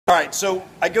All right, so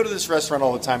I go to this restaurant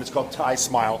all the time. It's called Thai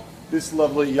Smile. This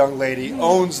lovely young lady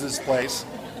owns this place.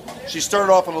 She started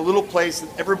off in a little place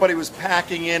that everybody was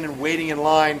packing in and waiting in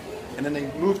line, and then they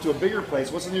moved to a bigger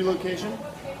place. What's the new location?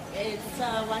 It's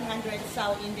 100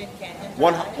 South Indian Canyon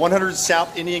Drive. 100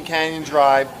 South Indian Canyon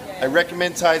Drive. I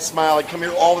recommend Thai Smile. I come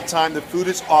here all the time. The food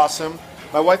is awesome.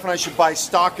 My wife and I should buy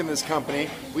stock in this company.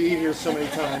 We eat here so many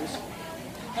times.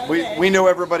 Okay. We know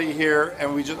everybody here,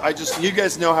 and you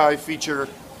guys know how I feature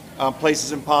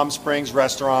places in Palm Springs,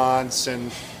 restaurants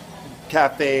and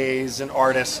cafes and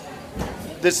artists.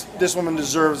 This woman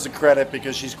deserves the credit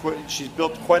because she's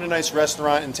built quite a nice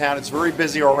restaurant in town. It's very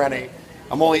busy already.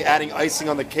 I'm only adding icing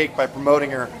on the cake by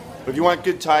promoting her. But if you want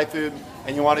good Thai food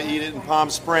and you want to eat it in Palm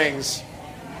Springs,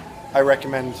 I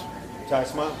recommend Thai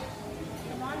Smile.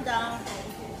 Come on down,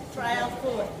 try our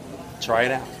food. Try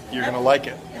it out. You're going to like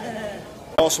it.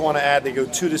 I also want to add they go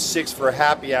 2 to 6 for a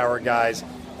happy hour, guys.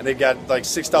 And they got like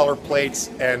 $6 plates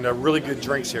and really good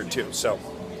drinks here too. So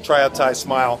try out Thai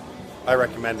Smile. I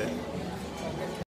recommend it.